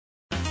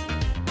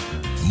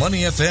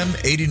Money FM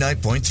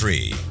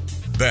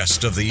 89.3.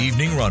 Best of the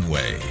evening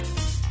runway.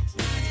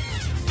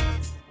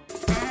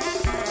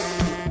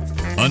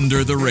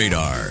 Under the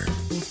radar.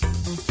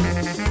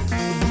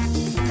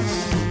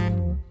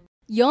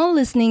 You're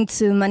listening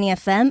to Money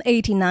FM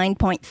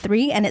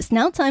 89.3, and it's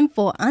now time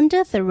for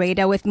Under the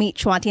Radar with me,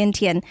 Chua Tian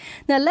Tian.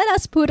 Now, let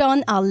us put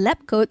on our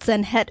lab coats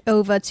and head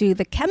over to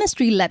the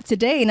chemistry lab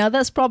today. Now,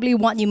 that's probably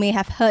what you may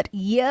have heard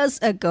years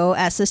ago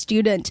as a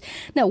student.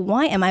 Now,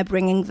 why am I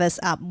bringing this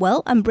up?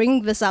 Well, I'm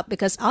bringing this up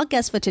because our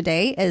guest for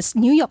today is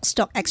New York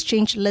Stock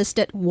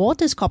Exchange-listed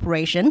Waters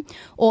Corporation,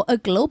 or a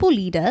global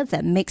leader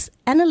that makes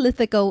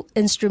analytical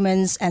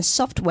instruments and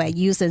software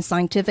used in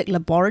scientific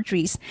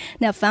laboratories.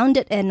 Now,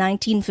 founded in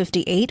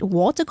 1958,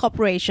 Water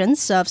Corporation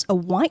serves a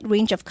wide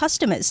range of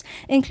customers,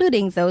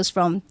 including those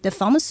from the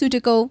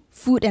pharmaceutical,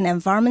 food and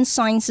environment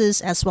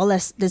sciences, as well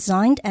as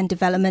design and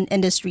development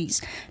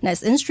industries. Now,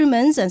 its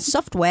instruments and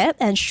software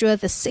ensure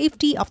the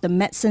safety of the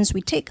medicines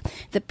we take,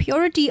 the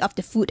purity of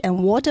the food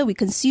and water we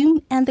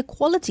consume, and the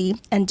quality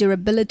and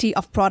durability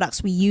of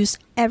products we use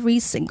every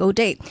single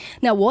day.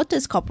 Now,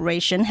 Waters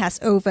Corporation has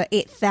over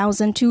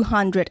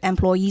 8,200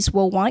 employees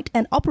worldwide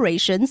and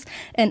operations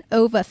in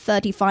over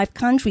 35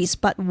 countries.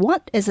 But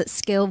what is its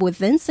scale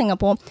within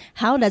Singapore?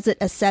 How does it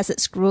assess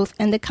its growth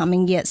in the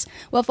coming years?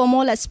 Well, for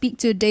more, let's speak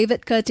to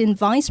David Curtin,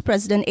 Vice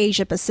President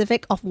Asia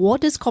Pacific of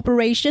Waters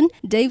Corporation.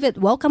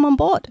 David, welcome on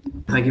board.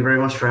 Thank you very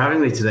much for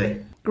having me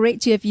today.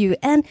 Great to have you.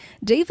 And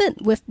David,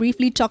 we've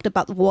briefly talked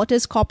about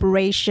Waters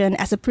Corporation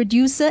as a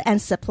producer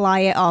and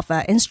supplier of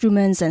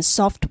instruments and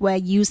software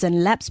used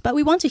in labs, but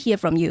we want to hear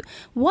from you.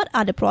 What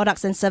are the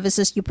products and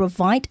services you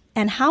provide,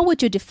 and how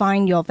would you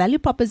define your value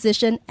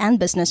proposition and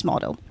business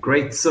model?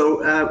 Great. So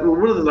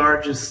we're one of the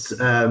largest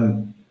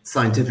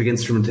scientific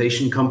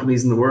instrumentation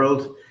companies in the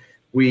world.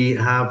 We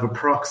have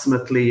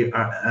approximately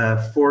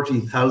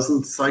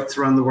 40,000 sites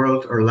around the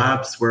world, or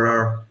labs, where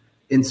our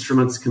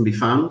instruments can be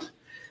found.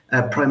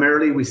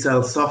 Primarily, we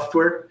sell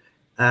software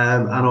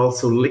and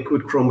also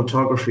liquid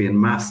chromatography and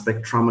mass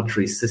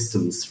spectrometry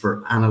systems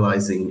for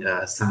analyzing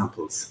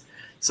samples.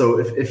 So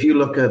if you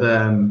look at,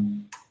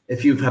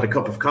 if you've had a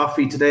cup of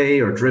coffee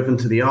today or driven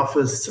to the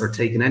office or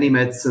taken any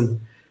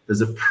medicine,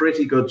 there's a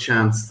pretty good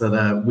chance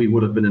that we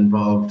would have been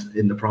involved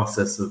in the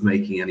process of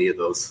making any of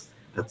those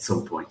at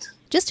some point.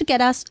 Just to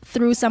get us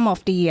through some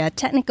of the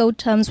technical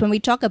terms, when we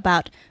talk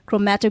about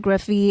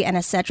chromatography and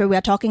etc., we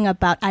are talking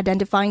about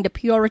identifying the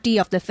purity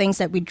of the things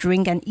that we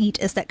drink and eat.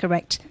 Is that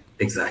correct?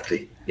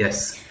 Exactly.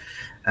 Yes.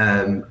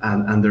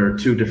 And there are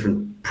two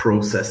different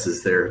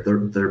processes there.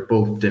 They're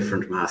both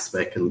different, mass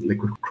spec and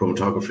liquid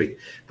chromatography,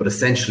 but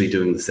essentially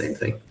doing the same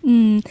thing.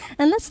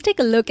 And let's take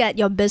a look at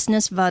your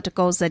business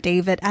verticals,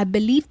 David. I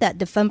believe that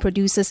the firm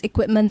produces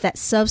equipment that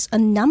serves a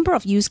number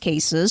of use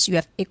cases. You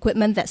have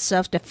equipment that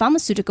serves the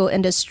pharmaceutical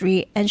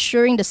industry,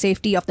 ensuring the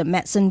safety of the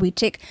medicine we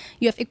take.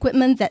 You have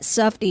equipment that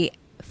serves the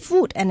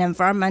food and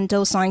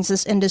environmental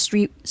sciences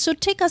industry. So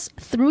take us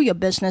through your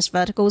business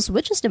verticals.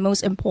 Which is the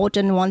most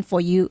important one for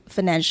you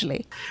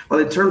financially? Well,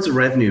 in terms of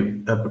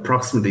revenue,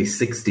 approximately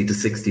 60 to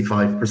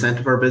 65%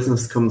 of our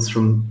business comes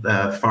from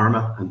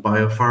pharma and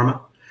biopharma.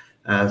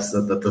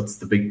 So that's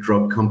the big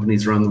drug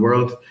companies around the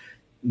world.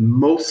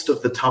 Most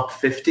of the top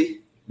 50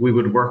 we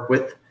would work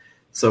with.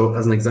 So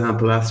as an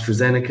example,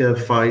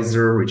 AstraZeneca,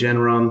 Pfizer,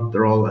 Regeneron,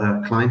 they're all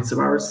clients of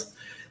ours.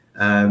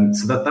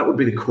 So that would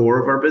be the core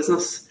of our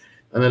business.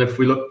 And then if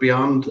we look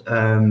beyond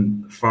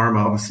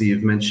pharma, obviously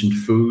you've mentioned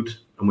food,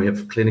 and we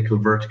have clinical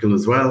vertical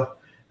as well.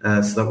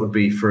 So that would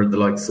be for the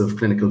likes of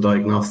clinical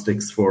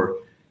diagnostics for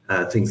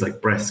things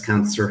like breast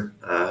cancer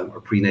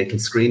or prenatal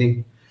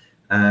screening.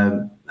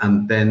 And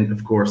then,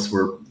 of course,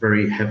 we're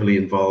very heavily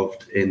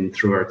involved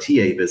through our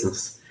TA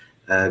business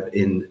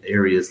in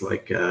areas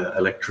like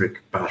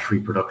electric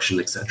battery production,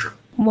 etc.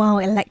 Wow,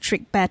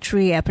 electric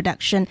battery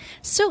production.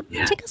 So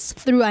take us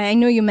through, I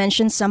know you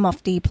mentioned some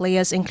of the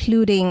players,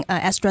 including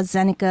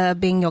AstraZeneca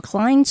being your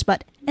clients,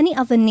 but any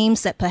other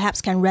names that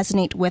perhaps can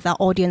resonate with our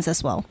audience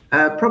as well?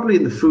 Probably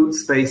in the food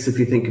space, if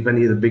you think of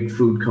any of the big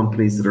food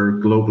companies that are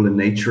global in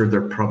nature,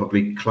 they're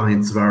probably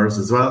clients of ours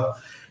as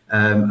well.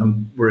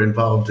 And we're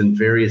involved in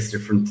various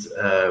different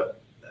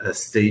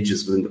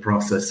stages within the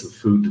process of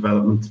food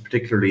development,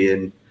 particularly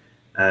in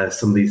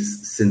some of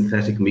these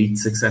synthetic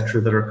meats,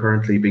 etc., that are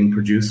currently being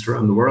produced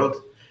around the world.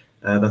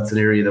 That's an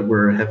area that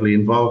we're heavily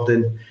involved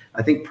in.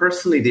 I think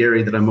personally, the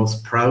area that I'm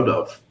most proud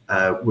of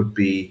would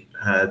be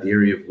the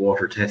area of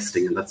water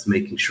testing, and that's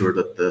making sure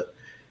that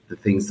the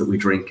things that we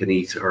drink and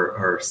eat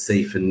are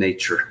safe in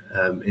nature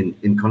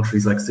in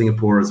countries like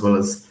Singapore, as well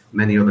as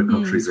many other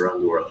countries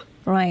around the world.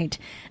 Right.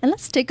 And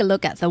let's take a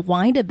look at the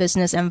wider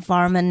business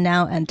environment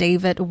now. And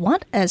David,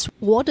 what is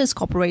Waters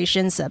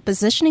Corporation's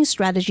positioning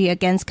strategy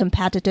against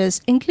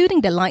competitors,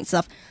 including the likes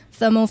of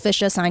Thermo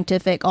Fisher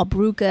Scientific or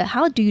Bruker?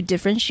 How do you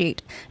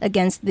differentiate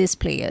against these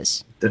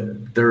players?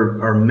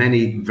 There are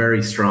many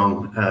very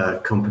strong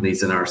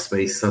companies in our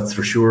space, that's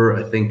for sure.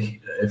 I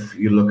think if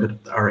you look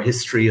at our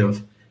history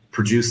of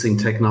producing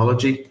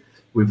technology,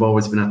 we've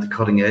always been at the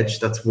cutting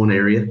edge. That's one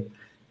area.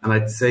 And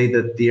I'd say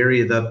that the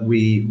area that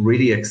we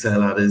really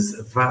excel at is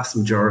a vast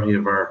majority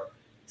of our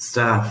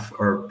staff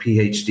are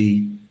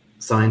PhD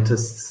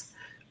scientists.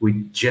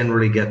 We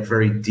generally get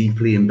very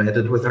deeply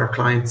embedded with our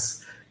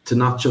clients to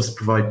not just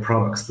provide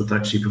products, but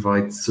actually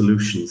provide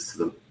solutions to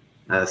them.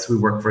 So we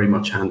work very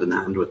much hand in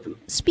hand with them.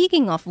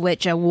 Speaking of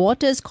which,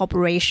 Waters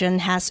Corporation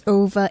has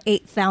over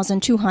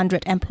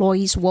 8,200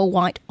 employees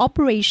worldwide,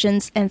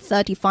 operations in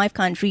 35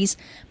 countries,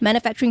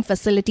 manufacturing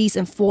facilities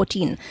in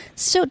 14.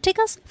 So take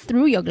us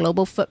through your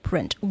global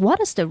footprint. What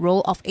is the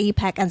role of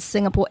APAC and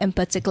Singapore in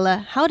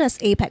particular? How does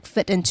APAC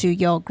fit into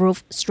your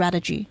growth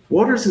strategy?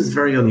 Waters is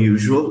very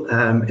unusual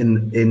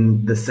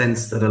in the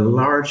sense that a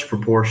large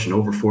proportion,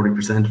 over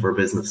 40% of our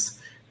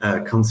business,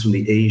 comes from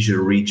the Asia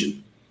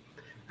region.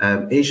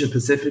 Asia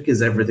Pacific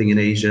is everything in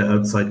Asia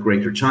outside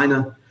Greater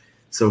China.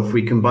 So if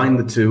we combine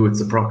the two,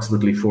 it's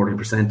approximately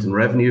 40% in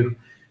revenue.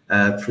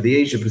 For the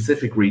Asia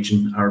Pacific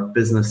region, our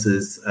business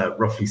is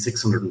roughly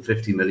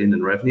 650 million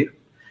in revenue.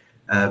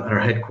 Our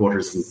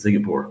headquarters is in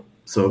Singapore.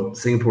 So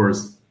Singapore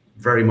is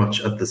very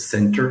much at the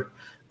center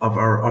of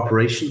our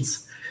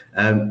operations.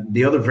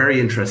 The other very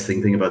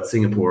interesting thing about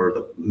Singapore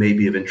that may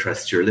be of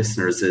interest to your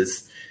listeners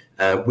is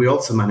we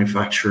also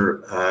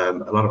manufacture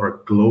a lot of our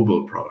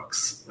global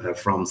products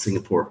from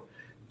Singapore,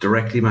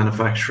 directly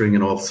manufacturing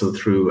and also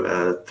through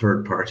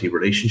third-party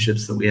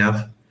relationships that we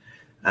have.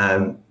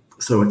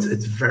 So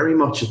it's very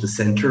much at the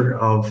center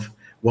of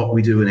what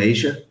we do in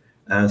Asia,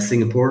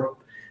 Singapore.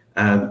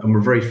 And we're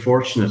very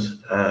fortunate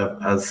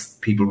as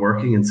people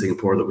working in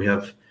Singapore that we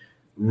have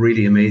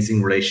really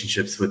amazing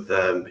relationships with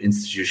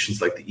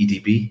institutions like the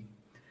EDB,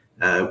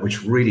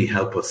 which really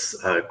help us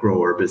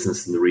grow our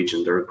business in the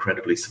region. They're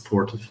incredibly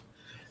supportive.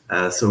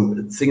 So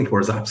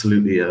Singapore is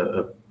absolutely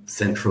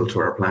central to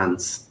our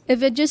plans. If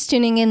you're just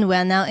tuning in,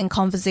 we're now in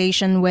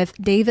conversation with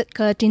David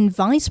Curtin,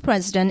 Vice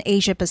President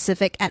Asia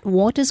Pacific at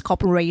Waters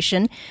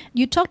Corporation.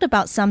 You talked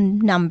about some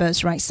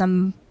numbers, right?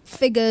 Some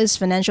figures,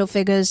 financial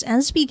figures.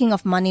 And speaking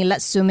of money,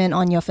 let's zoom in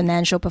on your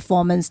financial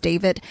performance,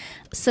 David.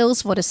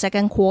 Sales for the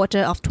second quarter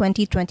of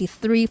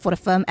 2023 for the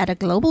firm at a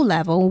global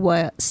level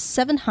were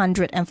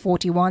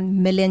 $741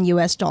 million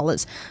US,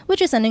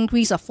 which is an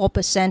increase of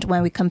 4%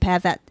 when we compare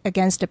that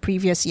against the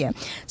previous year.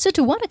 So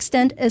to what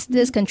extent is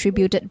this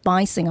contributed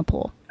by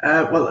Singapore?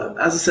 Well,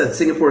 as I said,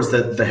 Singapore is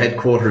the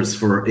headquarters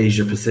for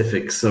Asia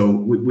Pacific. So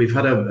we've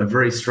had a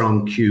very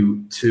strong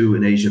Q2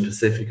 in Asia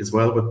Pacific as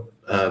well,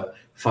 with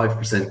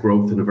 5%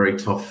 growth in a very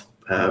tough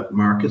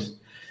market.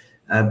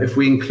 If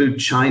we include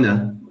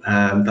China,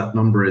 that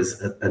number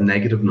is a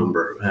negative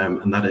number,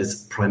 and that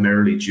is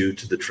primarily due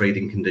to the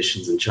trading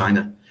conditions in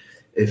China.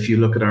 If you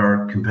look at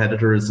our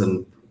competitors,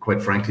 and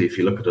quite frankly, if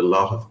you look at a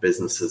lot of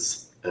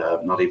businesses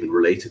not even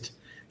related,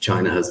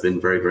 China has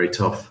been very, very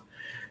tough.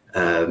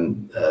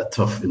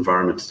 Tough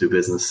environment to do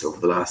business over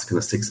the last kind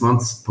of 6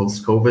 months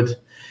post-COVID.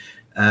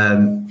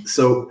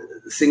 So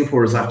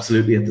Singapore is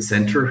absolutely at the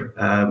center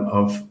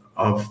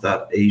of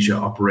that Asia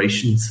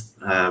operations.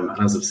 And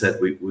as I've said,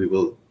 we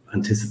will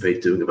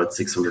anticipate doing about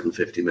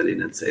 650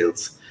 million in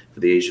sales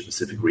for the Asia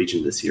Pacific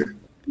region this year.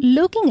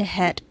 Looking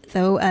ahead,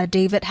 though,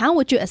 David, how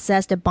would you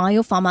assess the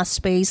biopharma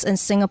space in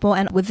Singapore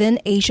and within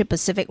Asia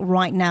Pacific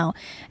right now?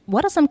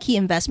 What are some key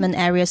investment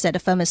areas that the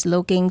firm is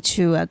looking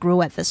to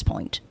grow at this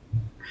point?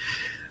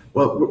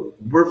 Well,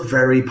 we're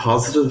very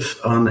positive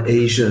on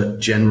Asia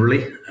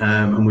generally,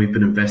 and we've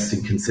been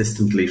investing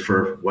consistently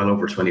for well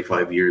over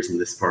 25 years in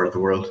this part of the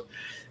world.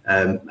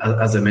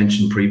 As I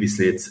mentioned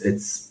previously,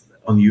 it's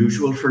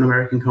unusual for an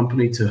American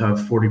company to have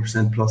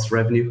 40% plus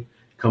revenue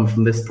come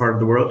from this part of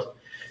the world.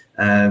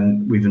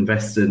 We've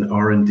invested in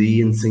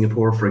R&D in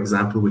Singapore, for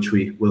example, which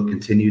we will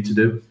continue to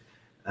do.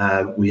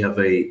 We have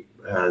a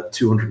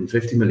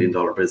 $250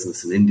 million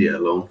business in India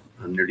alone,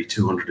 and nearly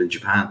 200 in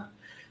Japan.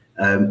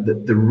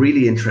 The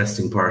really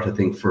interesting part, I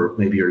think, for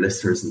maybe your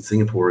listeners in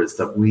Singapore is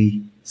that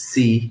we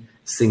see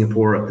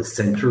Singapore at the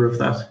center of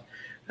that.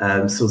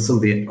 So some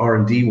of the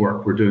R&D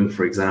work we're doing,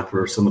 for example,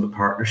 or some of the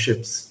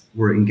partnerships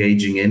we're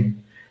engaging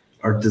in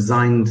are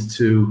designed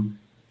to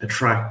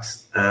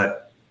attract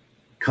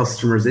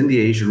customers in the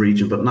Asia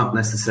region, but not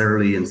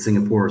necessarily in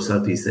Singapore or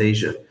Southeast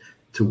Asia,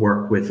 to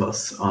work with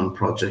us on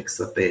projects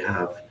that they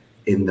have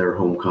in their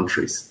home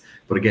countries.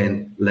 But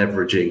again,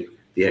 leveraging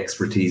the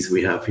expertise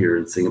we have here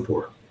in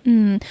Singapore.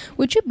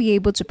 Would you be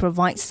able to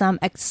provide some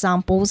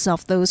examples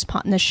of those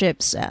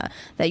partnerships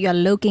that you're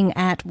looking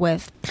at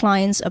with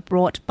clients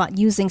abroad, but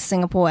using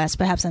Singapore as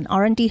perhaps an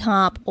R&D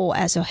hub or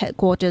as your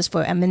headquarters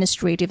for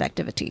administrative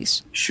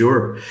activities?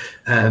 Sure.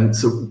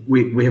 So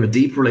we have a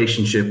deep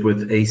relationship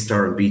with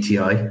A-Star and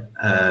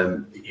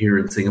BTI here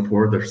in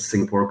Singapore. They're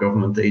Singapore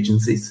government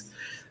agencies.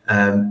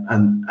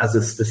 And as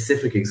a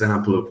specific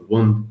example of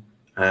one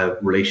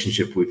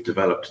relationship we've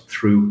developed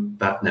through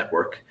that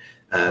network,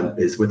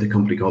 is with a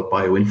company called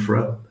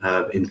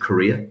BioInfra in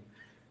Korea.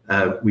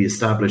 We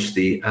established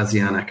the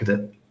ASEAN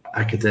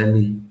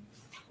Academy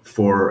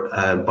for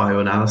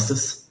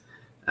Bioanalysis,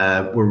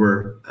 where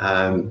we're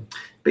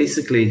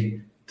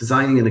basically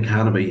designing an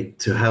academy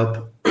to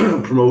help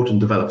promote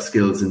and develop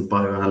skills in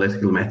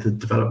bioanalytical method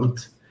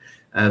development.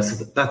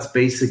 So that's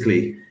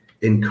basically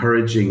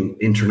encouraging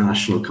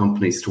international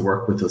companies to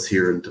work with us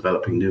here in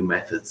developing new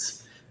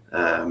methods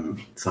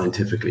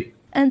scientifically.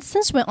 And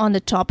since we're on the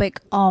topic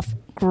of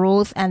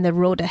growth and the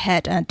road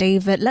ahead,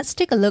 David, let's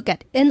take a look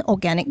at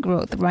inorganic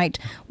growth, right?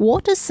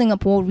 Waters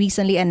Singapore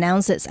recently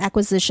announced its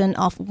acquisition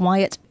of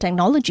Wyatt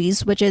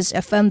Technologies, which is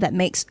a firm that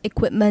makes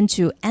equipment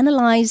to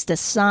analyze the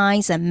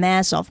size and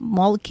mass of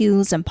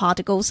molecules and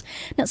particles.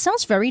 Now, it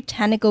sounds very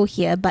technical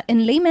here, but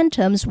in layman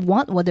terms,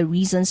 what were the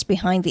reasons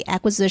behind the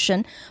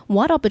acquisition?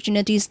 What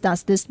opportunities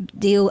does this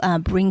deal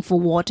bring for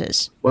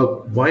Waters?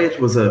 Well, Wyatt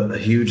was a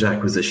huge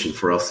acquisition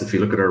for us. If you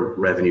look at our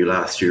revenue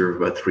last year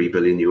of about $3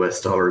 billion,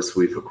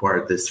 we've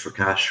acquired this for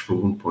cash for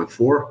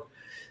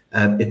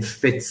 1.4. It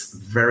fits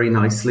very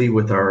nicely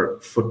with our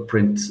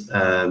footprint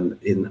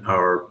in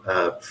our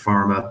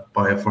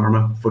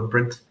biopharma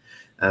footprint.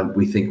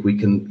 We think we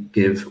can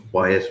give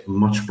Wyatt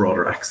much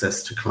broader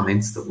access to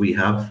clients that we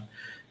have.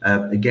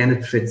 Again,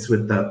 it fits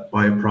with that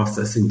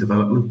bioprocessing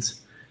development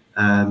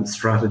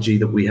strategy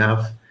that we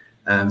have.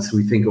 So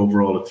we think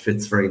overall it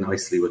fits very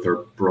nicely with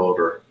our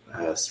broader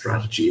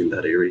strategy in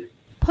that area.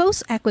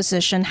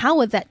 Post-acquisition, how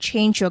would that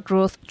change your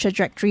growth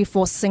trajectory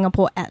for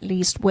Singapore, at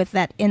least with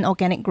that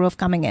inorganic growth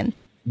coming in?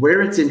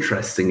 Where it's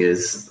interesting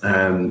is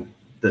that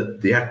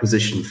the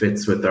acquisition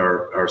fits with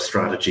our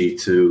strategy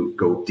to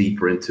go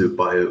deeper into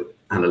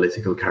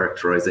bioanalytical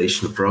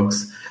characterization of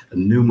drugs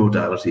and new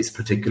modalities,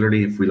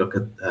 particularly if we look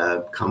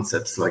at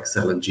concepts like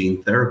cell and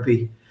gene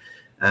therapy.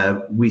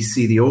 We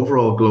see the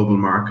overall global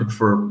market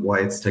for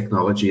Wyatt's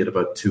technology at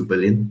about $2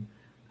 billion,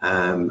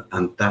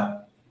 and that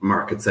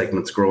market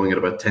segment's growing at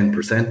about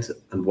 10%,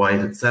 and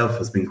Wyatt itself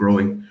has been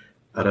growing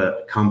at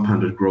a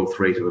compounded growth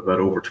rate of about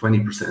over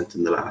 20%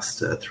 in the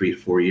last 3 to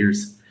 4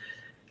 years.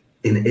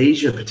 In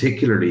Asia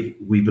particularly,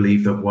 we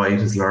believe that Wyatt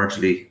is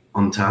largely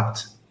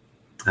untapped,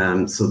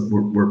 so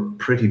we're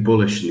pretty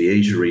bullish in the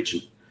Asia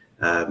region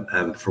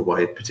for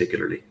Wyatt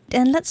particularly.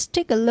 And let's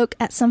take a look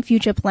at some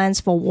future plans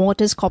for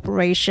Waters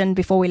Corporation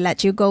before we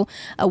let you go.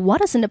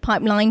 What is in the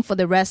pipeline for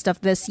the rest of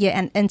this year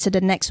and into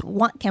the next?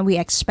 What can we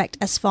expect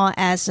as far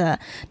as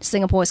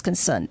Singapore is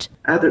concerned?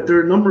 There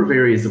are a number of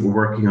areas that we're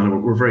working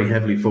on. We're very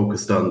heavily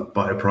focused on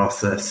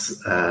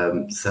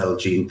bioprocess, cell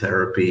gene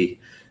therapy,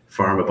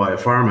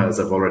 biopharma, as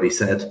I've already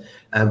said.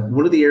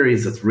 One of the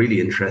areas that's really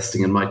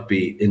interesting and might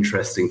be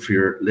interesting for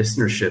your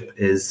listenership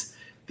is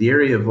the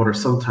area of what are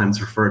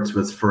sometimes referred to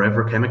as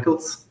forever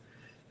chemicals.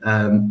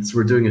 So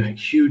we're doing a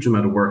huge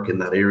amount of work in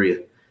that area.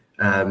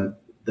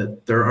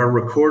 That there are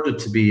recorded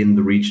to be in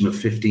the region of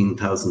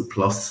 15,000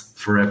 plus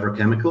forever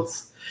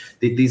chemicals.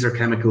 These are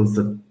chemicals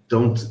that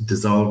don't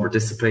dissolve or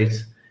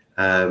dissipate,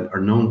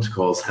 are known to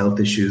cause health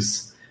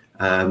issues,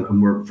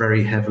 and we're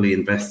very heavily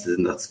invested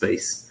in that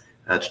space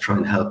to try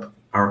and help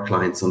our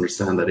clients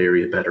understand that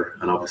area better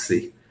and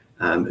obviously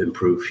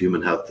improve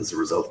human health as a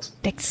result.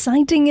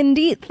 Exciting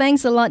indeed.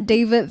 Thanks a lot,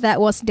 David. That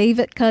was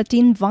David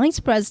Curtin, Vice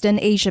President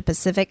Asia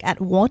Pacific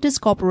at Waters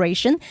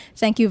Corporation.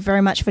 Thank you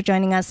very much for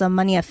joining us on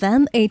Money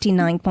FM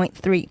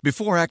 89.3.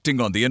 Before acting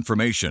on the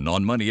information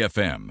on Money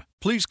FM,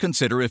 please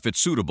consider if it's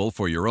suitable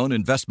for your own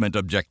investment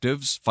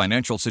objectives,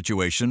 financial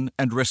situation,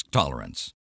 and risk tolerance.